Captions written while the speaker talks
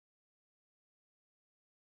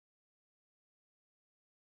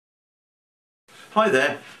Hi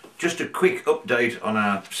there, just a quick update on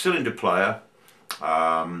our cylinder player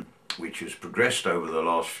which has progressed over the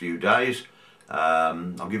last few days.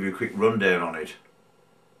 I'll give you a quick rundown on it.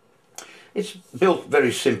 It's built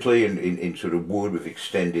very simply in sort of wood. We've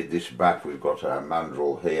extended this back, we've got our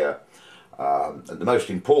mandrel here, and the most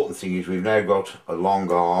important thing is we've now got a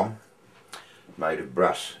long arm made of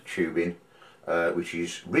brass tubing which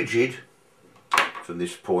is rigid from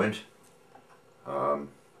this point.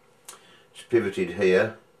 It's pivoted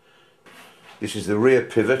here. This is the rear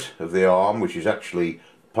pivot of the arm, which is actually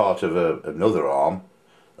part of another arm,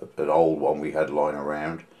 an old one we had lying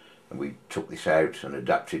around, and we took this out and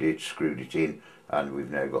adapted it, screwed it in, and we've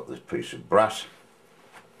now got this piece of brass.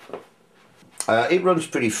 It runs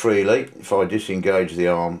pretty freely. If I disengage the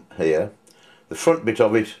arm here, the front bit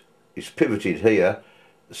of it is pivoted here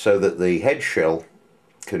so that the head shell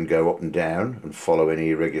can go up and down and follow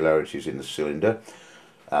any irregularities in the cylinder,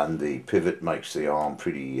 and the pivot makes the arm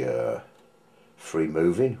pretty free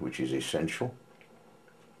moving, which is essential.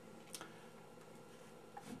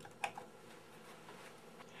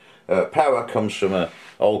 Power comes from an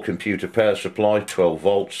old computer power supply, 12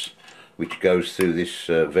 volts, which goes through this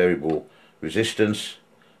variable resistance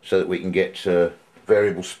so that we can get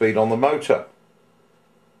variable speed on the motor.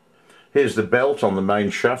 Here's the belt on the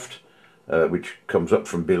main shaft, which comes up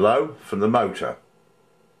from below from the motor.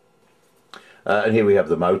 And here we have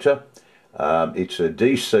the motor. It's a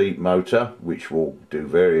DC motor which will do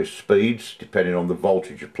various speeds depending on the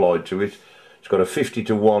voltage applied to it. It's got a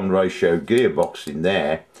 50:1 ratio gearbox in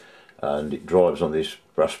there, and it drives on this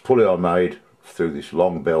brass pulley I made through this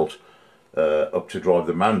long belt up to drive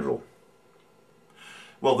the mandrel.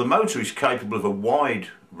 Well, the motor is capable of a wide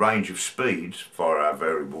range of speeds for our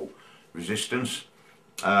variable resistance,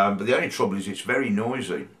 but the only trouble is it's very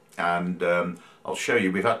noisy, and I'll show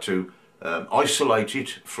you. We've had to isolate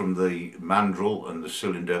it from the mandrel and the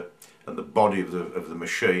cylinder and the body of the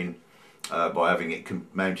machine by having it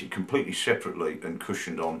mounted completely separately and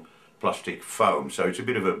cushioned on plastic foam. So it's a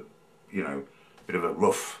bit of a, you know, bit of a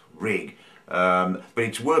rough rig, but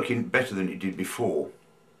it's working better than it did before.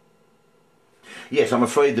 Yes, I'm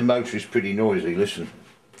afraid the motor is pretty noisy. Listen.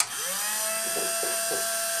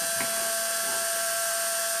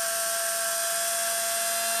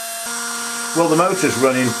 Well, the motor's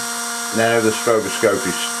running now. The stroboscope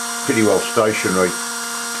is pretty well stationary.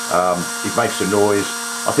 It makes a noise.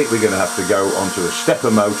 I think we're going to have to go onto a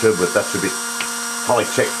stepper motor, but that's a bit high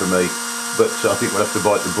tech for me, but I think we'll have to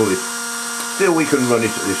bite the bullet. Still, we can run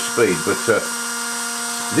it at this speed, but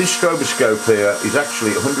this stroboscope here is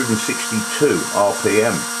actually 162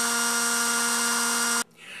 RPM.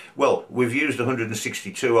 Well, we've used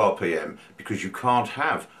 162 RPM because you can't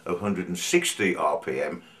have 160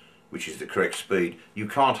 RPM, which is the correct speed. You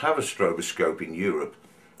can't have a stroboscope in Europe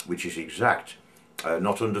which is exact,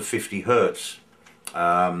 not under 50 Hertz.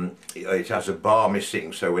 It has a bar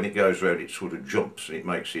missing, so when it goes round it sort of jumps, and it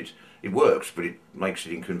works, but it makes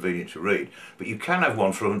it inconvenient to read. But you can have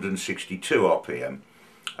one for 162 RPM,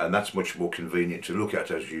 and that's much more convenient to look at,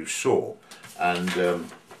 as you saw. And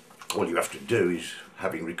all you have to do is,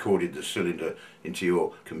 having recorded the cylinder into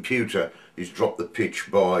your computer, is drop the pitch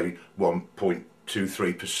by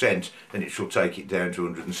 1.23% and it shall take it down to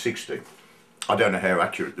 160. I don't know how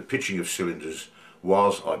accurate the pitching of cylinders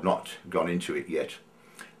was. I've not gone into it yet.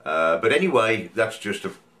 But anyway, that's just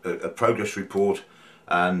a progress report,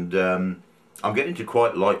 and I'm getting to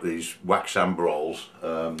quite like these wax ambrols.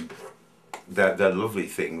 They're lovely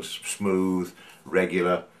things, smooth,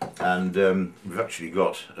 regular, and we've actually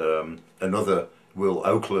got another Will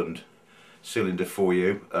Oakland cylinder for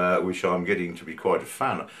you, which I'm getting to be quite a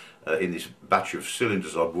fan. In this batch of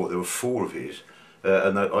cylinders I bought, there were 4 of his,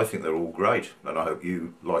 and I think they're all great, and I hope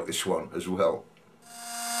you like this one as well.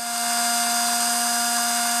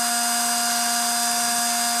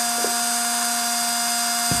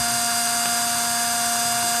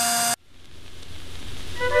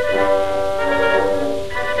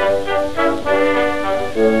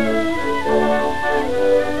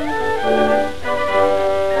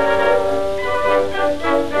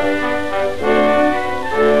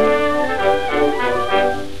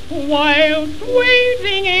 Whilst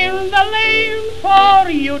waiting in the lane for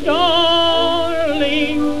you,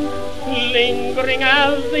 darling, lingering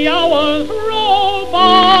as the hours roll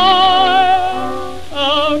by,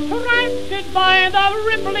 attracted by the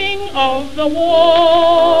rippling of the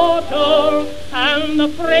water and the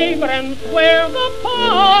fragrance where the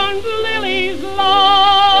pond lilies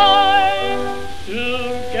lie.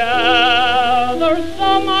 Together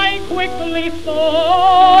some I quickly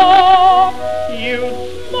saw, you'd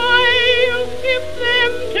smile if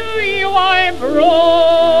them to you I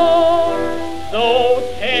brought. So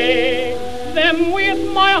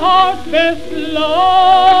best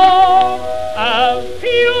love, as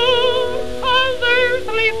pure as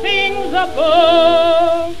earthly things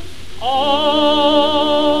above.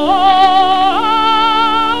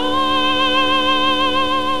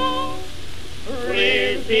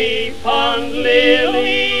 Pretty pond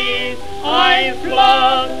lilies I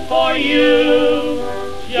plucked for you,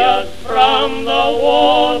 just from the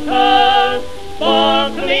water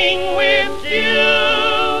sparkling with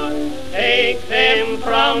dew. Take them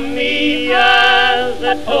from me as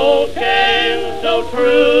a token so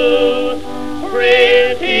true.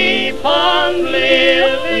 Pretty pond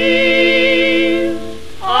lilies,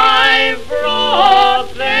 I brought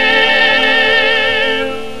them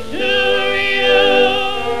to you.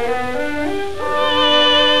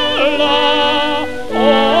 La,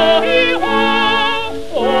 oh, hee, oh,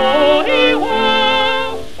 oh, hee, oh,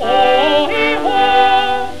 oh, hee, oh,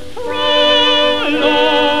 la,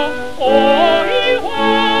 oh, hee,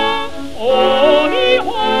 oh, hee,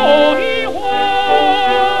 oh, hee, oh.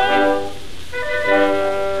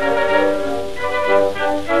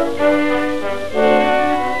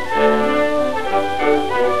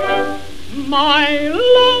 My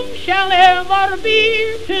love shall ever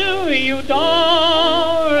be to you,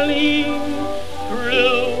 darling,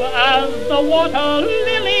 true as the water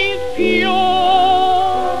lilies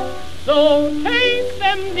pure. So take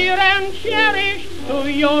them, dear, and cherish to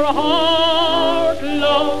your heart,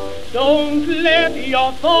 love. Don't let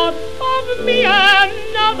your thought of me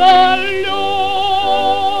another lure.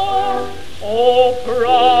 Oh,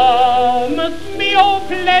 promise me, oh,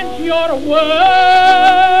 pledge your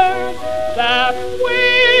word, that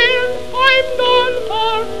when I'm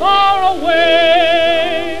gone far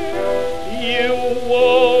away, you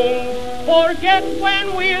won't forget when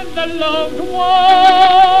with the loved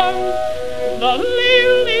ones, the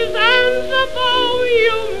lilies and the bow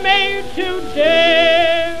you made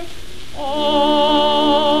today.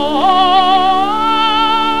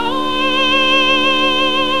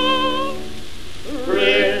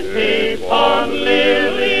 Pretty pond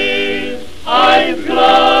lilies I've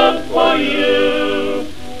plucked for you,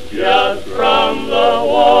 just from the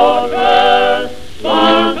water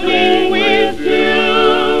sparkling with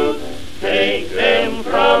dew. Take them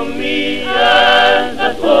from me as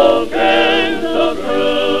a token so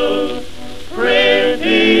true.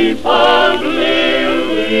 Pretty pond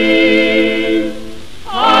lilies,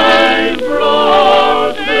 I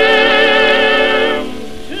brought them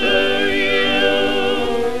to you.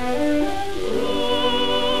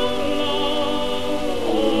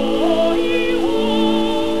 Oh, hee, oh,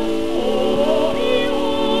 hee,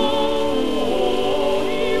 oh,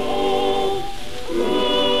 hee, oh, la,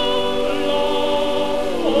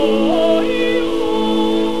 oh.